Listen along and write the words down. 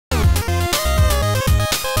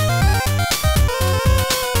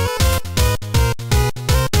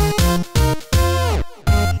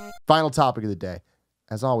Final topic of the day,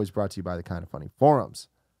 as always, brought to you by the Kind of Funny forums.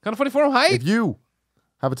 Kind of Funny forum hype. If you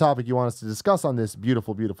have a topic you want us to discuss on this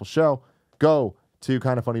beautiful, beautiful show, go to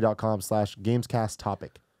kindoffunny.com/gamescast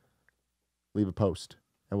topic. Leave a post,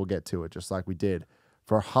 and we'll get to it, just like we did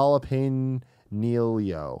for Jalapeno.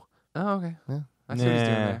 Oh, okay. Yeah. I see what he's doing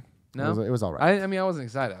there. No, It was all right. I mean, I wasn't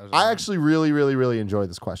excited. I actually really, really, really enjoyed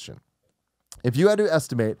this question. If you had to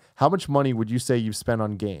estimate how much money would you say you've spent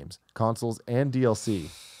on games, consoles, and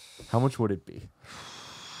DLC, how much would it be?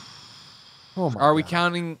 Oh my Are we God.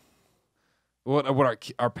 counting what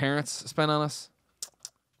our parents spent on us?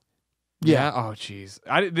 Yeah. Oh, jeez.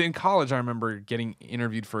 In college, I remember getting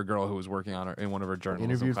interviewed for a girl who was working on in one of her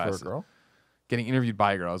journalism Interviewed classes. for a girl? Getting interviewed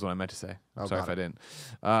by a girl is what I meant to say. Oh, Sorry if I didn't.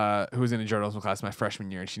 Who was in a journalism class my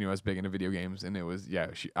freshman year, and she knew I was big into video games. And it was,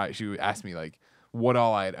 she asked me, like, what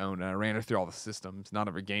all I had owned. And I ran her through all the systems, not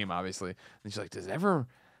every game, obviously. And she's like, does it ever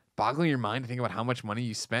boggle your mind to think about how much money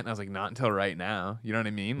you spent? And I was like, not until right now. You know what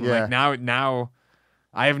I mean? Yeah. Like, now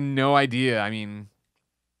I have no idea. I mean...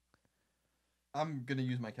 I'm going to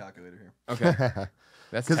use my calculator here. Okay.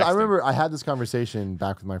 That's Because I texting. remember I had this conversation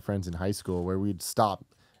back with my friends in high school where we'd stop,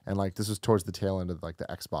 and like this was towards the tail end of like the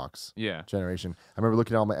Xbox Yeah. generation. I remember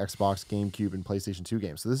looking at all my Xbox, GameCube, and PlayStation 2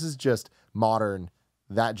 games. So this is just modern,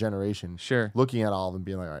 that generation. Sure. Looking at all of them,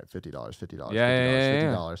 being like, all right, $50, $50, Yeah, $50,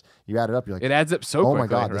 yeah. $50. You add it up, you're like, It adds up so oh quickly, my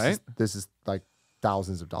God, right? this is like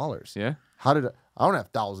thousands of dollars. Yeah. I don't have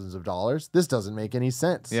thousands of dollars. This doesn't make any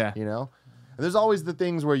sense. Yeah. You know? And there's always the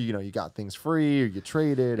things where, you got things free or you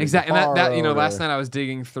traded. Or Exactly. You And that borrowed last or- night I was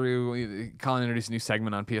digging through. Colin introduced a new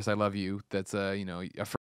segment on PS I Love You. That's a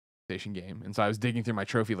first PlayStation game, and so I was digging through my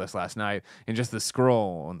trophy list last night, and just the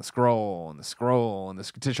scroll and the scroll and the scroll and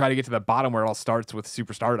to try to get to the bottom where it all starts with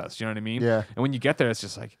Super Stardust. You know what I mean? Yeah. And when you get there, it's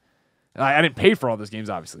just like. I didn't pay for all those games,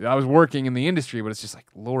 obviously. I was working in the industry, but it's just like,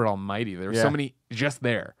 Lord Almighty, there were so many just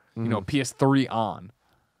there. PS3 on.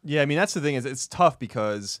 Yeah, I mean, that's the thing is it's tough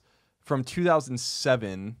because from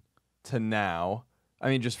 2007 to now, I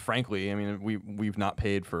mean, just frankly, I mean, we've not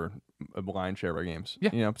paid for a blind share of our games.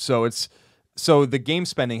 Yeah. So the game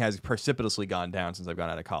spending has precipitously gone down since I've gone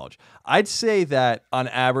out of college. I'd say that on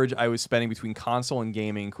average, I was spending between console and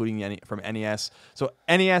gaming, including from NES. So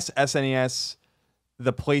NES, SNES,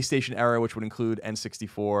 the PlayStation era, which would include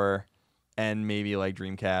N64 and maybe like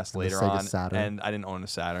Dreamcast And the later Sega on. Saturn. And I didn't own a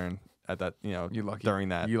Saturn at that, You lucky. during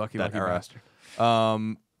that, You lucky that era. bastard.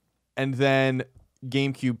 And then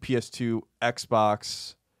GameCube, PS2,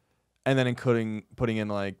 Xbox, and then putting in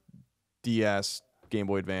like DS, Game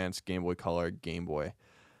Boy Advance, Game Boy Color, Game Boy.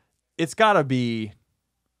 It's got to be.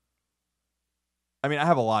 I mean, I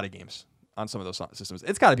have a lot of games on some of those systems.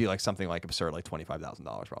 It's got to be like something like absurd, like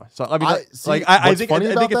 $25,000 probably. So I mean, I think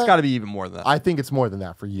it's got to be even more than that. I think it's more than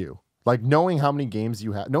that for you. Like knowing how many games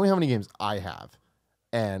you have, knowing how many games I have,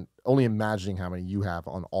 and only imagining how many you have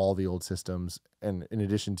on all the old systems, and in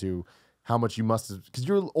addition to how much you must have, because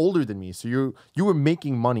you're older than me, so you were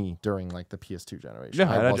making money during like the PS2 generation.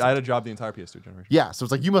 Yeah, I wasn't. had a job the entire PS2 generation. Yeah, so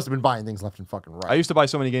it's like you must have been buying things left and fucking right. I used to buy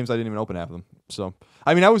so many games I didn't even open half of them. So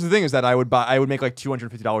I mean, that was the thing is that I would make like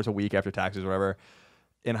 $250 a week after taxes or whatever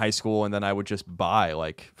in high school, and then I would just buy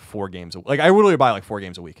like 4 games. Like I would literally buy like 4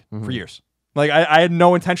 games a week for years. Like I had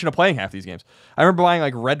no intention of playing half these games. I remember buying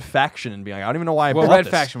like Red Faction and being like, I don't even know why I bought Red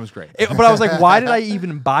this. Faction was great. But I was like, why did I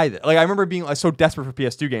even buy this? Like I remember being like so desperate for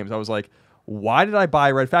PS2 games. I was like, why did I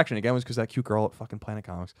buy Red Faction? Again, it was because that cute girl at fucking Planet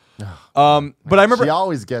Comics. But I remember she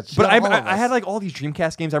always gets. But I had like all these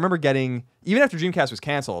Dreamcast games. I remember getting, even after Dreamcast was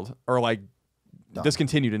canceled or like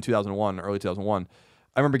discontinued in 2001, early 2001,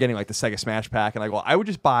 I remember getting like the Sega Smash Pack, and I would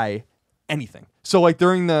just buy anything. So like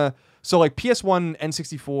like PS1,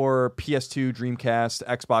 N64, PS2, Dreamcast,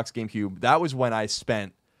 Xbox, GameCube, that was when I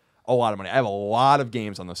spent a lot of money. I have a lot of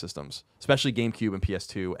games on those systems, especially GameCube and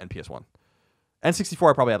PS2 and PS1. N64,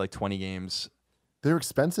 I probably had like 20 games. They're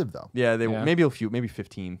expensive though. Yeah, maybe a few, maybe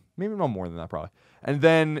 15, maybe no more than that probably. And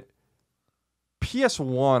then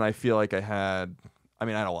PS1, I feel like I had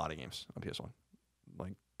a lot of games on PS1,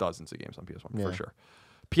 like dozens of games on PS1 for sure.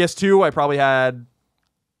 PS2, I probably had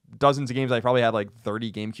dozens of games. I probably had like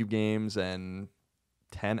 30 GameCube games and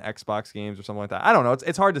 10 Xbox games or something like that. I don't know.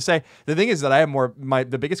 It's hard to say. The thing is that I have more.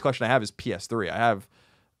 The biggest collection I have is PS3. I have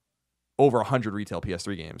over 100 retail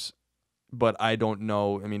PS3 games. But I don't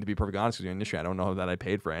know. I mean, to be perfectly honest with you, initially, I don't know that I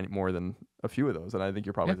paid for any more than a few of those. And I think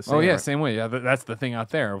you're probably the same. Oh, yeah, right? same way. Yeah, that's the thing out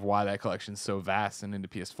there of why that collection's so vast and into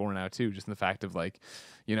PS4 now, too. Just in the fact of, like,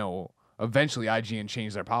 eventually IGN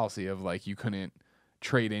changed their policy of, like, you couldn't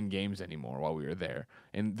trade in games anymore while we were there.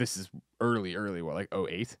 And this is early, what, like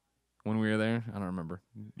 08 when we were there? I don't remember.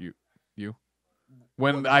 You?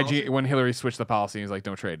 When Hillary switched the policy, he's like,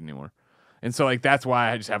 don't trade anymore. And so like that's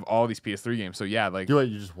why I just have all these PS3 games. So yeah, like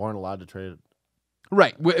You just weren't allowed to trade it.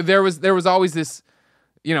 right. There was always this,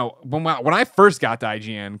 you know, when I first got to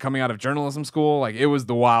IGN coming out of journalism school, like it was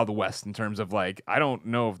the Wild West in terms of like I don't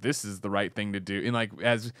know if this is the right thing to do. And like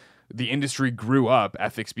as the industry grew up,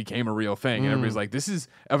 ethics became a real thing, and everybody's like, this is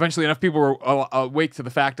eventually enough people were awake to the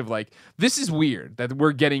fact of like this is weird that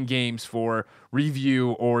we're getting games for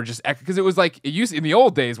review or just because it was like it used in the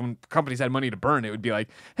old days when companies had money to burn, it would be like,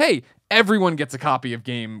 hey, everyone gets a copy of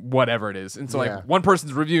game whatever it is, and so like one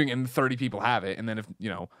person's reviewing and 30 people have it, and then if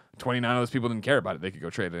 29 of those people didn't care about it, they could go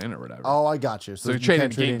trade it in or whatever. Oh, I got you. So you trade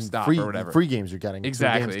in GameStop free, or whatever. Free games you're getting.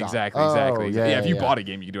 Exactly. Yeah, if you bought a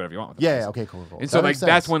game, you can do whatever you want with it. Yeah, okay, cool. And so like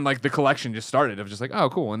that's when like the collection just started of just like, oh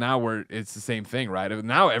cool, and now it's the same thing, right?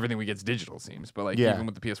 Now everything we get's digital seems, but like even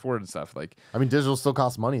with the PS4 and stuff, like I mean, digital still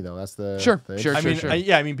costs money though. That's the Sure.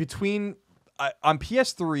 I mean, between on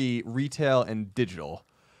PS3 retail and digital,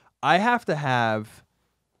 I have to have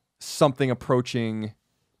something approaching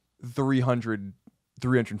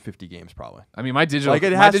 350 games probably. I mean, my digital Like,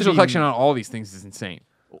 it my has to digital be- collection on all these things is insane.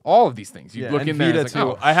 All of these things. You look and in there, Vita it's like,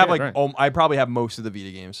 too. oh, I have shit, like right. I probably have most of the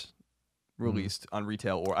Vita games released on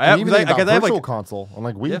retail, or I And have even because I have virtual like console on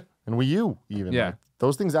like Wii and Wii U even. Yeah. Like,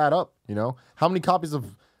 those things add up. How many copies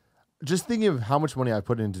of? Just thinking of how much money I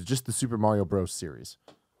put into just the Super Mario Bros. Series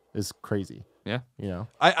is crazy. Yeah.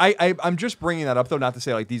 I'm just bringing that up though, not to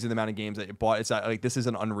say like these are the amount of games that you bought. It's not, like this is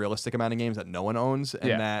an unrealistic amount of games that no one owns, and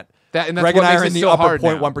and that's that's Greg what and I makes are it in the so upper hard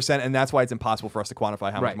now. 0.1%, and that's why it's impossible for us to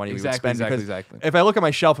quantify how much Right, money we would exactly, spend. Because exactly. if I look at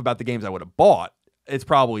my shelf about the games I would have bought, it's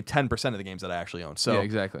probably 10% of the games that I actually own. So Yeah,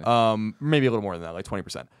 exactly. maybe a little more than that, like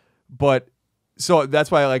 20%. But so that's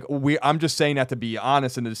why like I'm just saying that to be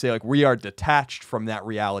honest and to say like we are detached from that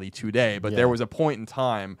reality today. But there was a point in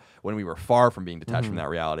time when we were far from being detached from that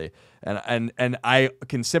reality. And I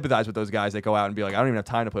can sympathize with those guys that go out and be like, I don't even have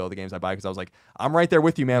time to play all the games I buy, because I was like, I'm right there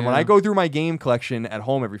with you, man. When I go through my game collection at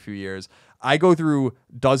home every few years, I go through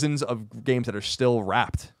dozens of games that are still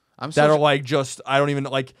wrapped. That are like just I don't even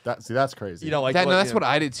like that. See, that's crazy. Like that, no, that's what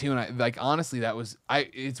I did too. And I like honestly, that was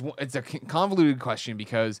it's a convoluted question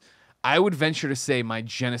because I would venture to say my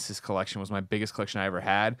Genesis collection was my biggest collection I ever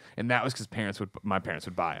had, and that was because my parents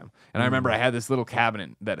would buy them. And I remember I had this little cabinet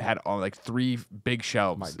that had all like 3 big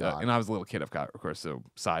shelves, and I was a little kid, of course, so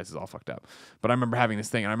size is all fucked up. But I remember having this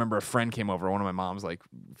thing, and I remember a friend came over, one of my mom's like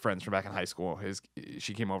friends from back in high school.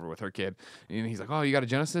 She came over with her kid, and he's like, "Oh, you got a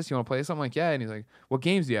Genesis? You want to play something?" I'm like, "Yeah." And he's like, "What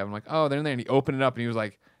games do you have?" I'm like, "Oh, they're in there." And he opened it up, and he was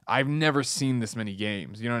like, I've never seen this many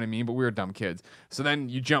games. You know what I mean? But we were dumb kids. So then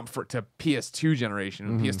you jump to PS2 generation.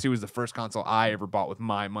 And PS2 was the first console I ever bought with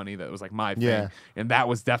my money that was like my thing. Yeah. And that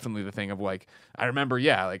was definitely the thing of like, I remember,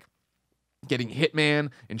 like getting Hitman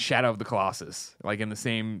and Shadow of the Colossus, like in the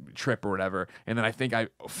same trip or whatever. And then I think I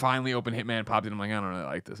finally opened Hitman, popped it. I'm like, I don't really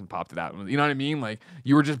like this, and popped it out. You know what I mean? Like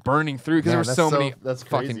you were just burning through because there were so many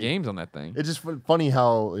fucking games on that thing. It's just funny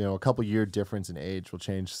how a couple year difference in age will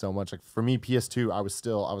change so much. Like for me, PS2, I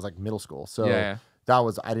was like middle school, so that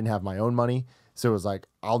was I didn't have my own money, so it was like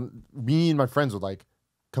me and my friends would like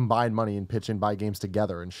combine money and pitch in, buy games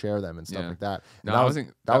together and share them and stuff like that. And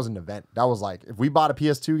that was an event. That was like if we bought a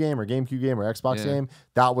PS2 game or GameCube game or Xbox game,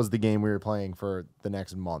 that was the game we were playing for the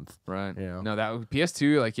next month. Right. No, that was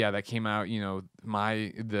PS2. Like that came out.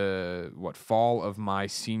 Fall of my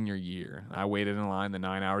senior year. I waited in line the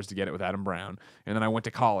 9 hours to get it with Adam Brown, and then I went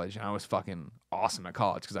to college, and I was fucking awesome at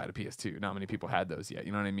college because I had a PS2. Not many people had those yet.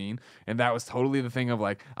 You know what I mean? And that was totally the thing of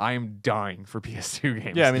like I am dying for PS2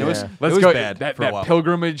 games. Yeah, I mean it was go bad that for a while.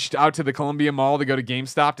 pilgrimage out to the Columbia Mall to go to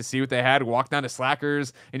GameStop to see what they had, walk down to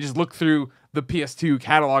Slackers and just look through the PS2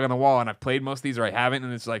 catalog on the wall, and I've played most of these or I haven't,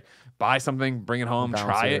 and it's like buy something, bring it home,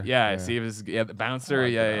 try it, see if it's the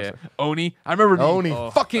Bouncer, Oni. I remember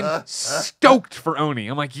being fucking stoked for Oni.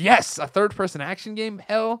 I'm like, yes, a third-person action game,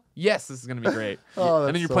 hell yes, this is gonna be great.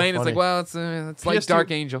 And then you're playing, it's like, well, it's like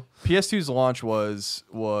Dark Angel. PS2's launch was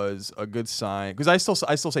a good sign because I still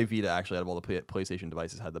say Vita actually out of all the PlayStation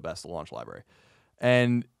devices had the best launch library,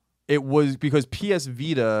 and it was because PS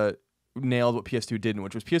Vita nailed what PS2 didn't,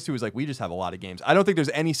 which was PS2 was like, we just have a lot of games. I don't think there's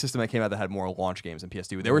any system that came out that had more launch games than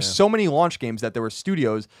PS2. There were so many launch games that there were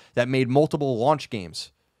studios that made multiple launch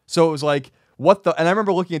games. So it was like, and I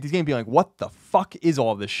remember looking at these games being like, what the fuck is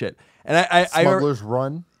all of this shit? And Smuggler's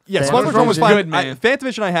Run? Yeah, Smuggler's Run was fine. Phantom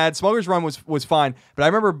Vision I had. Smuggler's Run was fine. But I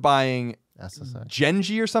remember buying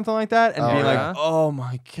Genji or something like that and being like, oh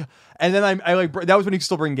my God. And then I like, that was when you could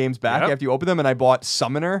still bring games back after you open them. And I bought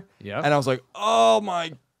Summoner. And I was like, oh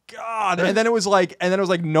my God. And then it was like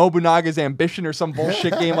Nobunaga's Ambition or some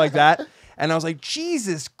bullshit game like that. and I was like,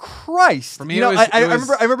 Jesus Christ! For me, you know, I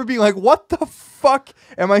remember being like, what the fuck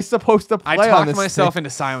am I supposed to play I on talked this myself thing? into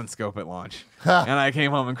Silent Scope at launch, and I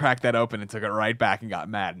came home and cracked that open and took it right back and got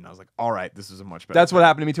mad. And I was like, all right, this is a much better. That's what thing.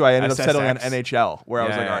 happened to me too. I ended up settling on SSX. NHL, where I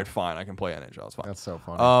was like, Yeah. all right, fine, I can play NHL. It's fine. That's so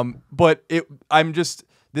funny. But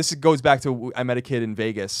this goes back to I met a kid in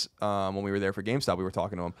Vegas when we were there for GameStop. We were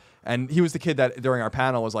talking to him, and he was the kid that during our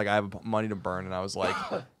panel was like, I have money to burn, and I was like,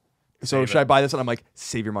 so should I buy this? And I'm like,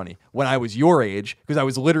 save your money. When I was your age, because I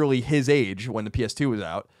was literally his age when the PS2 was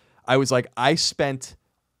out, I was like, I spent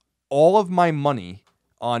all of my money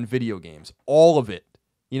on video games, all of it.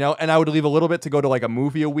 You know, and I would leave a little bit to go to like a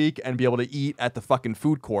movie a week and be able to eat at the fucking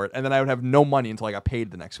food court. And then I would have no money until I got paid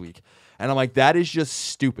the next week. And I'm like, that is just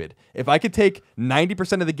stupid. If I could take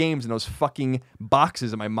 90% of the games in those fucking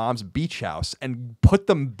boxes at my mom's beach house and put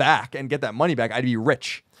them back and get that money back, I'd be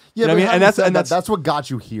rich. Yeah, you know but what I mean? And that's what got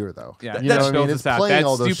you here, though. Yeah, you know that what I mean. builds It's us out. playing That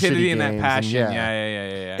all those stupidity shitty and that games passion.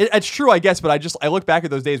 and Yeah. It's true, I guess, but I look back at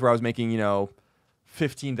those days where I was making, you know,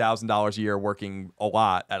 $15,000 a year working a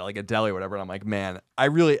lot at like a deli or whatever. And I'm like, man, I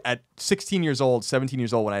really, at 16 years old, 17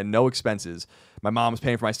 years old, when I had no expenses, my mom was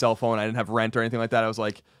paying for my cell phone, I didn't have rent or anything like that. I was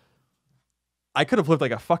like, I could have lived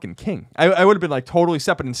like a fucking king. I would have been like totally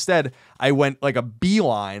set, but instead I went like a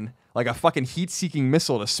beeline, like a fucking heat-seeking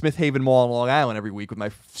missile to Smith Haven Mall in Long Island every week with my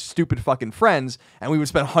stupid fucking friends, and we would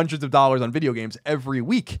spend hundreds of dollars on video games every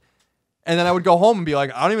week. And then I would go home and be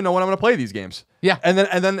like, I don't even know when I'm going to play these games. Yeah. And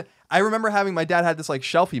then I remember having, my dad had this like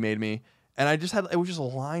shelf he made me, and it was just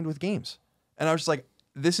lined with games. And I was just like,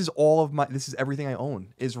 this is everything I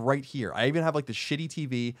own is right here. I even have like the shitty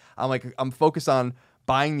TV. I'm focused on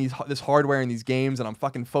buying this hardware and these games, and I'm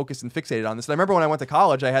fucking focused and fixated on this. And I remember when I went to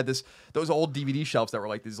college, I had those old DVD shelves that were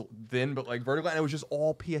like this thin but like vertical, and it was just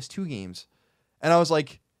all PS2 games. And I was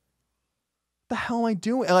like, the hell am I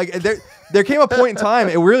doing? And like there came a point in time,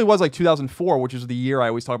 it really was like 2004, which is the year I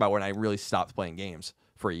always talk about when I really stopped playing games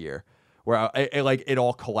for a year, where it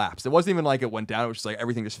all collapsed. It wasn't even like it went down, it was just like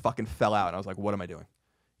everything just fucking fell out, and I was like, what am I doing?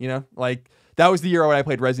 You know, like that was the year when I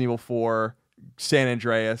played Resident Evil 4, San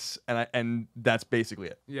Andreas, and that's basically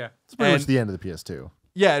it. Yeah. It's pretty much the end of the PS2.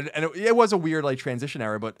 Yeah, and it was a weird like transition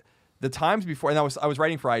era, but the times before, and I was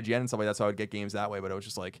writing for IGN and stuff like that, so I would get games that way, but it was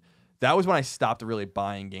just like, that was when I stopped really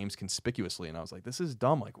buying games conspicuously, and I was like, this is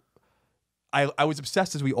dumb. Like, I was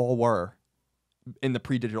obsessed, as we all were in the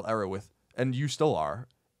pre-digital era and you still are,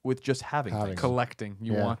 with just having things. Collecting.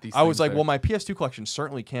 You Yeah. want these I was things like, there. well, my PS2 collection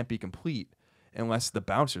certainly can't be complete unless the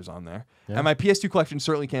bouncer's on there. Yeah. And my PS2 collection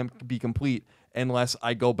certainly can't be complete unless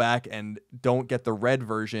I go back and don't get the red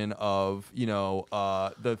version of, you know,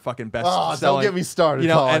 the fucking best Oh, selling. don't get me started, You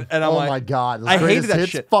know, Colin. and I'm oh like, my god, those I hated greatest that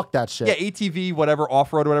hits? shit. Fuck that shit. Yeah, ATV, whatever,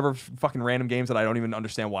 off-road, whatever, fucking random games that I don't even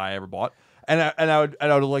understand why I ever bought. And I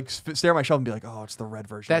would like stare at my shelf and be like, oh, it's the red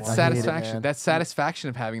version. That's Why? I hate it, satisfaction. man. That's satisfaction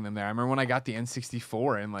of having them there. I remember when I got the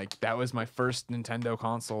N64, and like that was my first Nintendo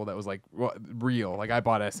console that was like real. Like I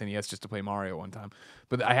bought SNES just to play Mario one time,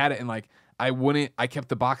 but I had it, and like I kept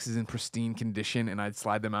the boxes in pristine condition, and I'd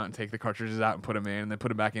slide them out and take the cartridges out and put them in, and then put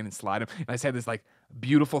them back in and slide them. And I just had this like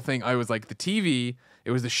beautiful thing. I was like the TV. It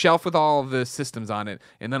was the shelf with all of the systems on it,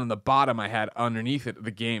 and then on the bottom I had underneath it the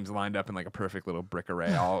games lined up in like a perfect little brick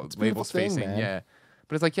array, all labels thing, facing. man. Yeah.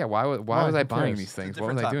 But it's like, yeah, why was I who buying cares? these things? It's a What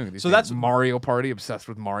was different I time. doing? These So things? that's- Mario Party, obsessed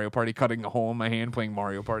with Mario Party, cutting a hole in my hand, playing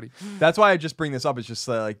Mario Party. That's why I just bring this up. It's just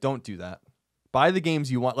like, don't do that. Buy the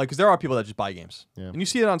games you want. Like, because there are people that just buy games. Yeah. And you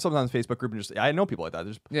see it on sometimes Facebook group, and I know people like that.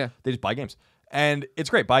 Yeah. They just buy games. And it's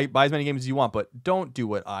great. Buy as many games as you want, but don't do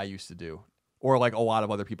what I used to do. Or like a lot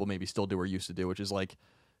of other people maybe still do or used to do, which is like,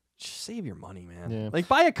 just save your money, man. Yeah. Like,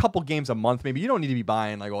 buy a couple games a month. Maybe you don't need to be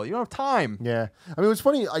buying like all. You don't have time. Yeah. I mean, it's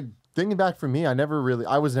funny. Thinking back for me, I never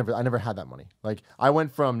had that money. Like, I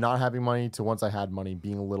went from not having money to once I had money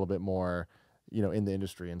being a little bit more, you know, in the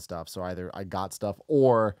industry and stuff. So either I got stuff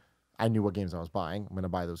or I knew what games I was buying. I'm going to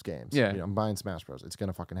buy those games. Yeah. You know, I'm buying Smash Bros. It's going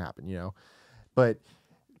to fucking happen, you know? But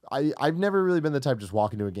I've never really been the type to just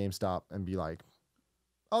walk into a GameStop and be like,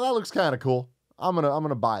 oh, that looks kind of cool. I'm going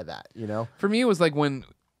to buy that, you know? For me, it was like when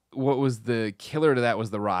what was the killer to that was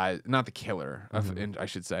the rise, not the killer, I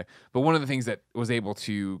should say, but one of the things that was able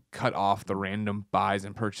to cut off the random buys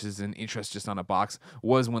and purchases and interest just on a box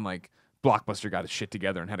was when like Blockbuster got its shit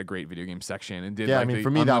together and had a great video game section and did Yeah, I like mean, the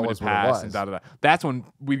for me, that unlimited was what it pass was. and da-da-da. That's when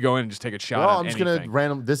we'd go in and just take a shot Well, at I'm just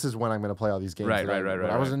anything. this is when I'm gonna play all these games. Right, that right.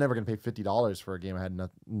 I was never gonna pay $50 for a game I had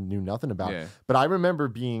knew nothing about. Yeah. But I remember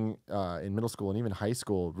being in middle school and even high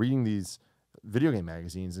school, reading these video game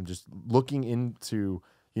magazines and just looking into,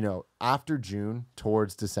 you know, after June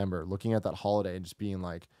towards December, looking at that holiday and just being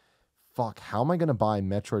like, fuck, how am I gonna buy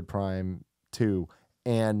Metroid Prime 2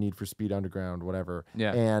 and Need for Speed Underground, whatever,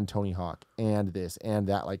 Yeah. and Tony Hawk, and this and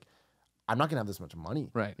that. Like, I'm not gonna have this much money.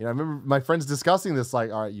 Right. You know, I remember my friends discussing this.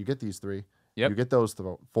 Like, all right, you get these 3. Yep. You get those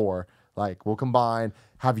 4. Like, we'll combine.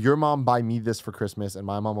 Have your mom buy me this for Christmas, and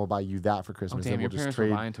my mom will buy you that for Christmas. Damn, and we'll your just parents were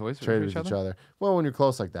trade buying toys trade for with each each other. Well, when you're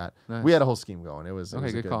close like that, Nice. we had a whole scheme going. It was Okay,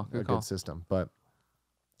 a good call, a good call. good system. But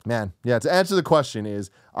man, yeah. To answer the question is,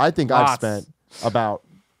 I think I've Lots. spent about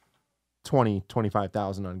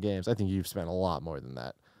 25,000 on games. I think you've spent a lot more than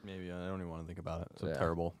that. Maybe I don't even want to think about it. It's Yeah. a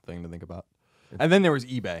terrible thing to think about. And then there was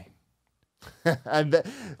eBay. And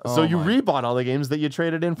so Oh you my. rebought all the games that you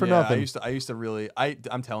traded in for Yeah, nothing. I used to really.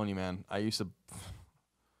 I'm telling you, man. I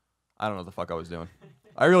don't know what the fuck I was doing.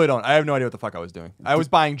 I really don't. I have no idea what the fuck I was doing. I was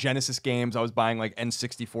buying Genesis games. I was buying like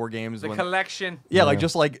N64 games. The when- collection. yeah, like Yeah.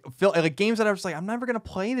 just like like games that I was like, I'm never gonna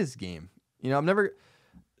play this game. You know, I'm never.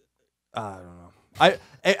 I don't know. I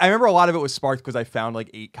remember a lot of it was sparked because I found like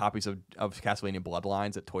 8 copies of Castlevania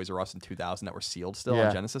Bloodlines at Toys R Us in 2000 that were sealed still Yeah.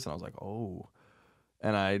 on Genesis, and I was like, oh.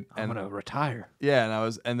 And I'm gonna retire. yeah,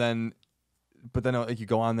 but then like you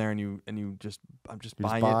go on there and I'm just You just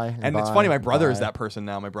buying buy it, and and it's buy funny. My and brother is buy. that person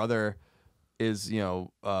now. My brother is in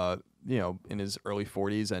his early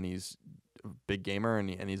 40s, and he's a big gamer, and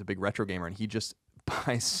he's a big retro gamer, and he just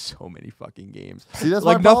buys so many fucking games. See, that's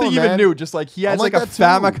Like my nothing problem, even man. new. Just like he has I'm like like a that too.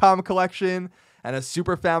 Famicom collection and a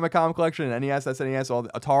Super Famicom collection, and NES, SNES, all the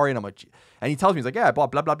Atari, and I'm like, and he tells me he's like, yeah, I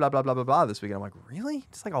bought blah blah blah blah blah blah blah this week, and I'm like, really?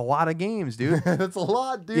 It's like a lot of games, dude. That's a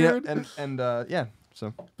lot, dude. You know, and yeah,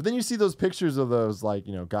 so But then you see those pictures of those like,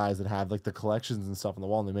 you know, guys that have like the collections and stuff on the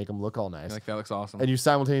wall, and they make them look all nice. Like that looks awesome. And you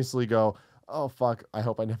simultaneously go, "Oh fuck, I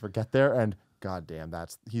hope I never get there." And god damn,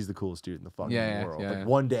 he's the coolest dude in the fucking Yeah, world. yeah, Like yeah.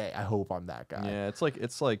 one day, I hope I'm that guy. yeah, it's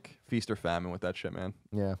like feast or famine with that shit, man.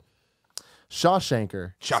 Yeah.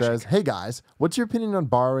 Shawshanker says, "Hey guys, what's your opinion on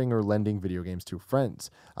borrowing or lending video games to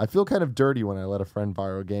friends? I feel kind of dirty when I let a friend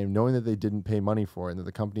borrow a game, knowing that they didn't pay money for it and that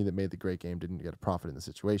the company that made the great game didn't get a profit in the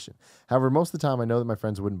situation. However, most of the time I know that my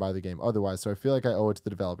friends wouldn't buy the game otherwise, so I feel like I owe it to the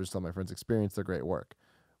developers to let my friends experience their great work,"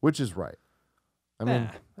 which is right. I mean,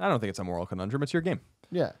 I don't think it's a moral conundrum. It's your game.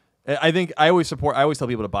 yeah, I think I always tell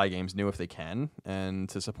people to buy games new if they can, and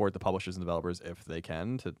to support the publishers and developers if they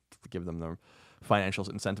can, to give them the financial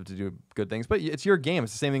incentive to do good things. But it's your game.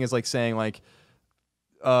 It's the same thing as like saying like,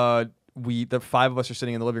 the 5 of us are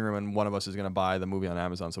sitting in the living room and one of us is going to buy the movie on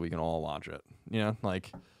Amazon so we can all watch it. You know,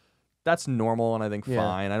 like that's normal and I think Yeah.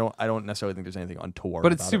 fine. I don't necessarily think there's anything untoward.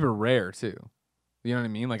 But it's about super rare too. You know what I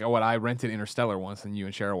mean? Like, I rented Interstellar once, and you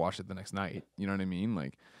and Cheryl watched it the next night. You know what I mean?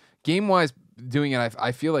 Like, game wise, doing it,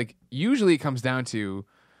 I feel like usually it comes down to,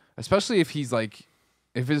 especially if he's like,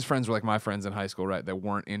 if his friends were like my friends in high school, right, that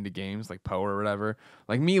weren't into games, like Poe or whatever.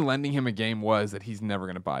 Like me lending him a game was that he's never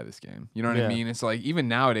gonna buy this game. You know what Yeah. I mean? It's like even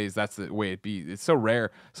nowadays, that's the way it be. It's so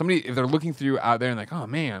rare. Somebody, if they're looking through out there and like, oh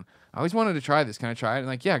man, I always wanted to try this. Can I try it? And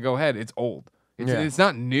like, yeah, go ahead. It's old. It's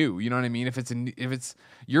not new. You know what I mean? If it's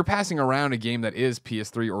you're passing around a game that is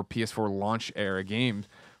PS3 or PS4 launch era games,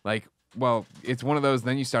 like, well, it's one of those.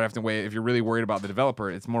 Then you start having to wait. If you're really worried about the developer,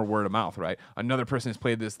 it's more word of mouth, right? Another person has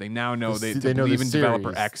played this. They now know They to know believe the in developer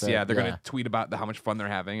series X. that- Yeah, they're yeah. gonna tweet about how much fun they're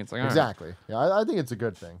having. It's like all right. exactly. Yeah, I think it's a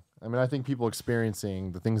good thing. I mean, I think people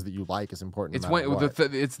experiencing the things that you like is important. It's no matter when what.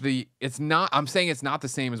 it's not. I'm saying it's not the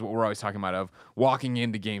same as what we're always talking about of walking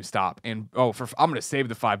into GameStop and I'm gonna save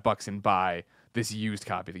the $5 and buy this used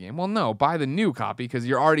copy of the game. Well, no, buy the new copy because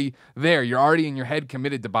you're already there. You're already in your head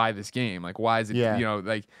committed to buy this game. Like, why is it? Yeah. You know,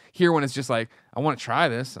 like here when it's just like I want to try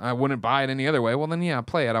this. I wouldn't buy it any other way. Well, then yeah,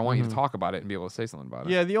 play it. I want you to talk about it and be able to say something about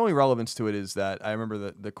it. Yeah, the only relevance to it is that I remember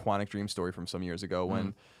the Quantic Dream story from some years ago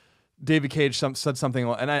when David Cage said something,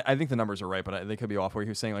 and I think the numbers are right, but they could be off, where he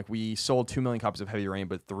was saying like we sold 2 million copies of Heavy Rain,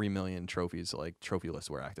 but 3 million trophies, like trophy lists,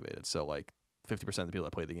 were activated. So like 50% of the people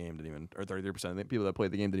that played the game didn't even, or 33% of the people that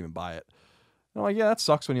played the game didn't even buy it. And I'm like, yeah, that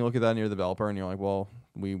sucks when you look at that and you're the developer and you're like, well,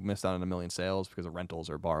 we missed out on 1 million sales because of rentals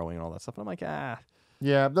or borrowing and all that stuff. And I'm like, yeah,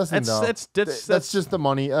 that's just the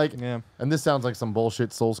money. Like, yeah. and this sounds like some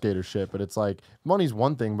bullshit Soul Skater shit, but it's like money's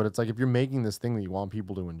one thing, but it's like if you're making this thing that you want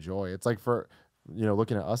people to enjoy, it's like for, you know,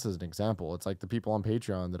 looking at us as an example, it's like the people on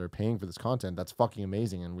Patreon that are paying for this content. That's fucking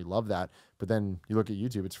amazing, and we love that. But then you look at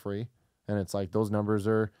YouTube, it's free, and it's like those numbers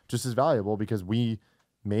are just as valuable because we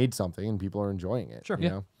made something and people are enjoying it. Sure. you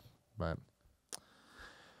know? But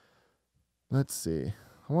let's see.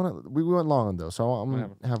 We went long on those, so I'm gonna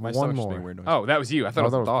have My one stomach's just being more. weird noise. Oh, that was you. I thought it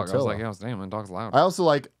was the that was dog. I was like, Patilla. yeah, damn, the dog's loud. I also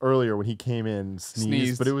like earlier when he came in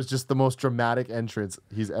sneezed, but Sneezed. it was just the most dramatic entrance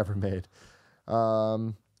he's ever made.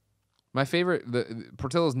 My favorite,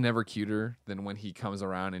 Portillo's never cuter than when he comes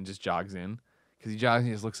around and just jogs in. Because he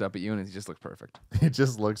just looks up at you and he just looks perfect. It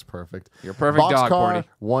just looks perfect. You're a perfect dog, Porty. Boxcar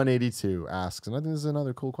 182 asks, and I think this is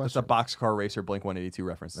another cool It's question. a Boxcar Racer Blink 182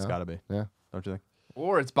 reference. It's got to be. Yeah. Don't you think?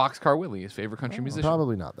 Or it's Boxcar Willie, his favorite country musician.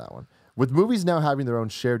 Probably not that one. With movies now having their own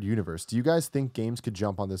shared universe, do you guys think games could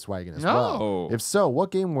jump on this wagon as well? No. If so, what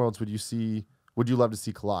game worlds would you love to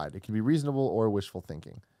see collide? It can be reasonable or wishful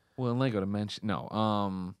thinking. Well, in Lego Dimension,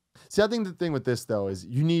 no. See, I think the thing with this though is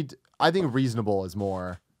I think reasonable is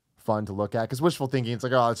more fun to look at because wishful thinking, it's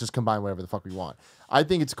like, oh, let's just combine whatever the fuck we want. I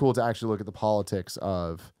think it's cool to actually look at the politics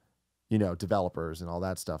of, developers and all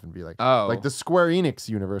that stuff and be like, like the Square Enix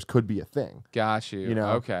universe could be a thing. Got you. You know?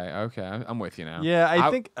 Okay. I'm with you now. Yeah,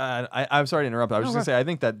 I think I'm sorry to interrupt. I was just Okay. gonna say I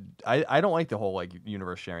think that I don't like the whole like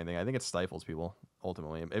universe sharing thing. I think it stifles people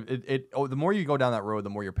ultimately. The more you go down that road, the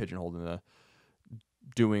more you're pigeonholed into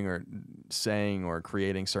doing or saying or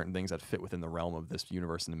creating certain things that fit within the realm of this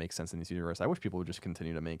universe and to make sense in this universe. I wish people would just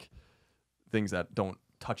continue to make things that don't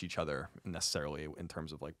touch each other necessarily in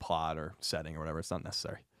terms of like plot or setting or whatever. It's not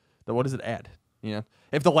necessary. Then what does it add?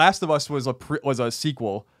 If The Last of Us was a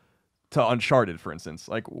sequel to Uncharted, for instance,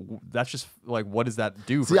 like that's just like what does that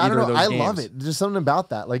do for See, I either don't of know. those I games? love it. There's something about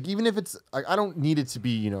that. Like even if it's like I don't need it to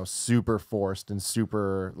be super forced and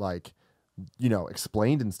super like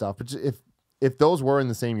explained and stuff. But if those were in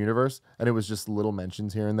the same universe and it was just little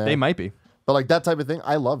mentions here and there, They might be. But like that type of thing,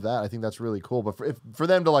 I love that. I think that's really cool. But for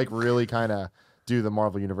them to like really kind of do the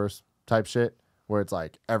Marvel Universe type shit, where it's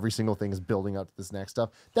like every single thing is building up to this next stuff,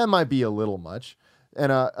 that might be a little much.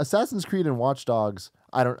 And Assassin's Creed and Watch Dogs,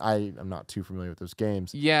 I'm not too familiar with those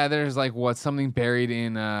games. Yeah, there's like something buried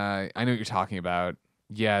in. I know what you're talking about.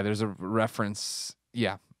 Yeah, there's a reference.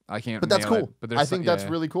 Yeah, I can't. But that's nail it, cool. but there's I think that's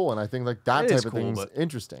really cool, and I think like that It type is of cool, thing's but-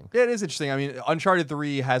 interesting. Yeah, it is interesting. I mean, Uncharted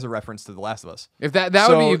 3 has a reference to The Last of Us. If that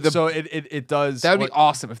so, would be the so it does. that would be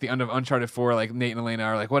awesome if the end of Uncharted 4, like Nate and Elena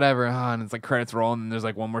are like whatever, and it's like credits roll, and there's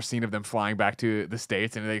like one more scene of them flying back to the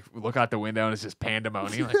States, and they look out the window and it's just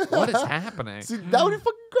pandemonium. Like what is happening? See, that would be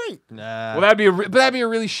fucking great. Nah. Well, that'd be a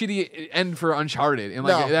really shitty end for Uncharted, and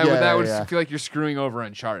like No, that would yeah. feel like you're screwing over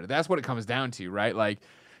Uncharted. That's what it comes down to, right? Like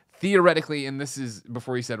theoretically, and this is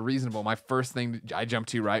before you said reasonable. My first thing I jumped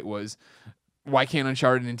to was why can't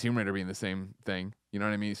Uncharted and Tomb Raider be in the same thing? You know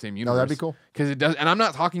what I mean? Same universe. No, that'd be cool. Because it does, and I'm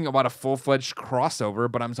not talking about a full-fledged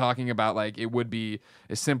crossover, but I'm talking about like it would be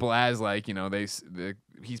as simple as like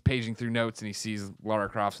he's paging through notes and he sees Lara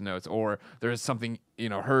Croft's notes, or there's something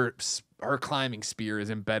her climbing spear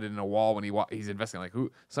is embedded in a wall when he's investigating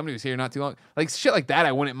like somebody was here not too long, like shit like that.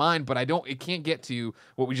 I wouldn't mind, but it can't get to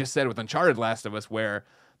what we just said with Uncharted Last of Us, where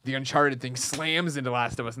the Uncharted thing slams into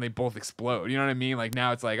Last of Us and they both explode. You know what I mean? Like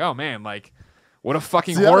now it's like, oh man, like what a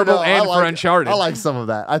fucking See, I don't horrible know. end for Uncharted. I like some of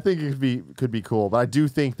that. I think it could be cool, but I do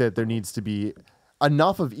think that there needs to be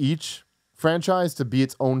enough of each franchise to be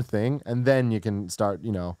its own thing, and then you can start,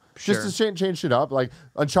 just to change shit up. Like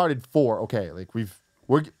Uncharted 4, okay, like we've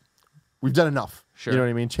done enough. Sure. You know what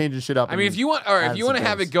I mean? Changing shit up. I mean, if you want to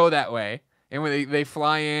have it go that way, and when they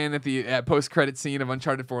fly in at the post-credit scene of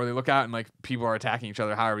Uncharted 4, they look out and like people are attacking each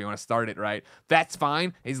other, however you want to start it, right? That's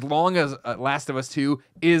fine, as long as Last of Us 2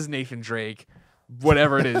 is Nathan Drake,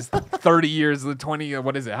 whatever it is, 30 years, 20,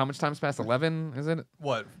 what is it? How much time's passed? 11, is it?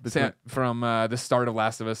 What? From the start of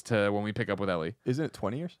Last of Us to when we pick up with Ellie. Isn't it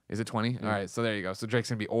 20 years? Is it 20? All right, so there you go. So Drake's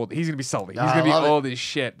going to be old. He's going to be Sully. He's I going to be love it. old as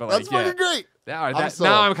shit. But that's like, fucking great. All right, I'm sold.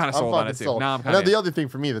 now I'm kind of sold on fucking it too. sold. Now I'm And kind then of the other thing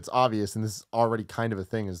for me that's obvious, and this is already kind of a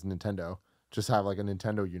thing, is Nintendo. Just have like a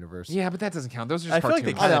Nintendo universe. Yeah, but that doesn't count. Those are just I feel like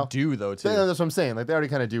they cartoons. kind of do though too. That's what I'm saying. Like they already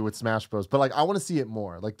kind of do with Smash Bros. But like I want to see it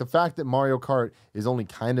more. Like the fact that Mario Kart is only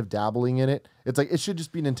kind of dabbling in it. It's like it should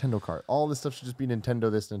just be Nintendo Kart. All this stuff should just be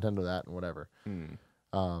Nintendo this, Nintendo that, and whatever.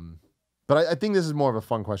 But I think this is more of a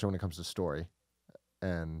fun question when it comes to story,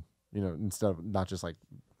 and instead of not just like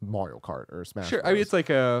Mario Kart or Smash. Sure. Bros. I mean, it's like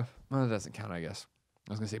well, that doesn't count, I guess.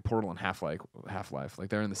 I was gonna say Portal and Half-Life, like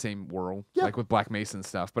they're in the same world, Yeah. like with Black Mesa and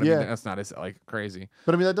stuff. But I Yeah. mean, that's not as like crazy.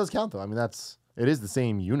 But I mean that does count though. I mean it is the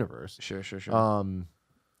same universe. Sure.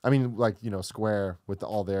 I mean, like, Square with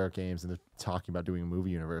all their games, and they're talking about doing a movie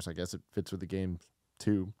universe. I guess it fits with the game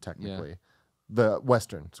too, technically. The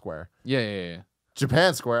Western Square. Yeah.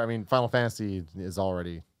 Japan Square, I mean, Final Fantasy is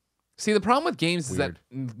already... See, the problem with games Weird.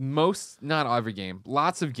 is that not every game,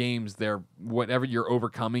 lots of games, whatever you're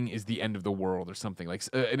overcoming is the end of the world or something. Like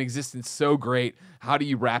an existence so great, how do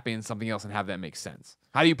you wrap in something else and have that make sense?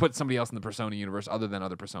 How do you put somebody else in the Persona universe other than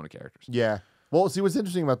other Persona characters? Yeah. Well, see, what's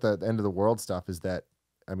interesting about the end of the world stuff is that,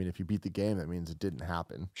 I mean, if you beat the game, that means it didn't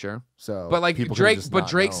happen. Sure. So, But like people Drake, just but not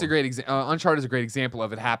Drake's know. a great example. Uncharted is a great example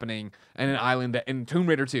of it happening in an island in Tomb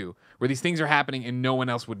Raider 2, where these things are happening and no one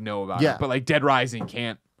else would know about Yeah. it. But like Dead Rising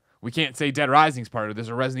can't we can't say Dead Rising's part of this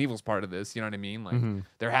or Resident Evil's part of this. You know what I mean? Like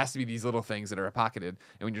there has to be these little things that are pocketed,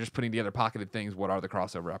 and when you're just putting together pocketed things, what are the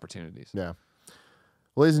crossover opportunities? Yeah.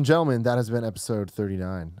 Well, ladies and gentlemen, that has been episode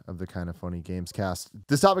 39 of the Kind of Funny Gamescast.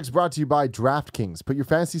 This topic is brought to you by DraftKings. Put your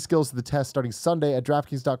fantasy skills to the test starting Sunday at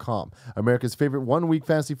DraftKings.com, America's favorite one-week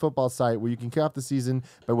fantasy football site where you can kick off the season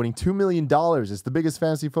by winning $2 million. It's the biggest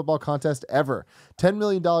fantasy football contest ever. $10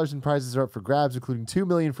 million in prizes are up for grabs, including $2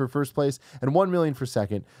 million for first place and $1 million for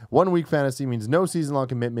second. 1 week fantasy means no season-long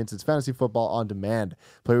commitments. It's fantasy football on demand.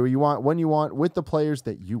 Play where you want, when you want, with the players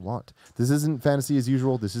that you want. This isn't fantasy as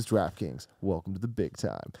usual. This is DraftKings. Welcome to the big time.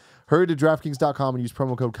 Hurry to DraftKings.com and use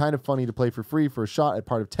promo code KINDOFFUNNY to play for free for a shot at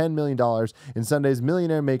part of $10 million in Sunday's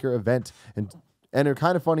Millionaire Maker event. And enter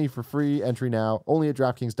Kind of Funny for free entry now, only at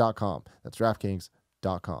DraftKings.com. That's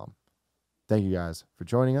DraftKings.com. Thank you guys for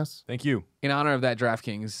joining us. Thank you. In honor of that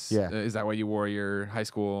DraftKings, Yeah. Is that why you wore your high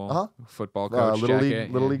school football coach Little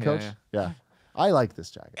jacket? League coach? Yeah. I like this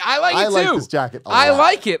jacket. I like it too. I like this jacket a lot. I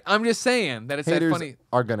like it. I'm just saying that it's Haters that funny.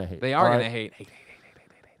 are going to hate. They are going to hate.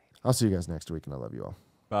 I'll see you guys next week, and I love you all.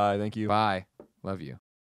 Bye. Thank you. Bye. Love you.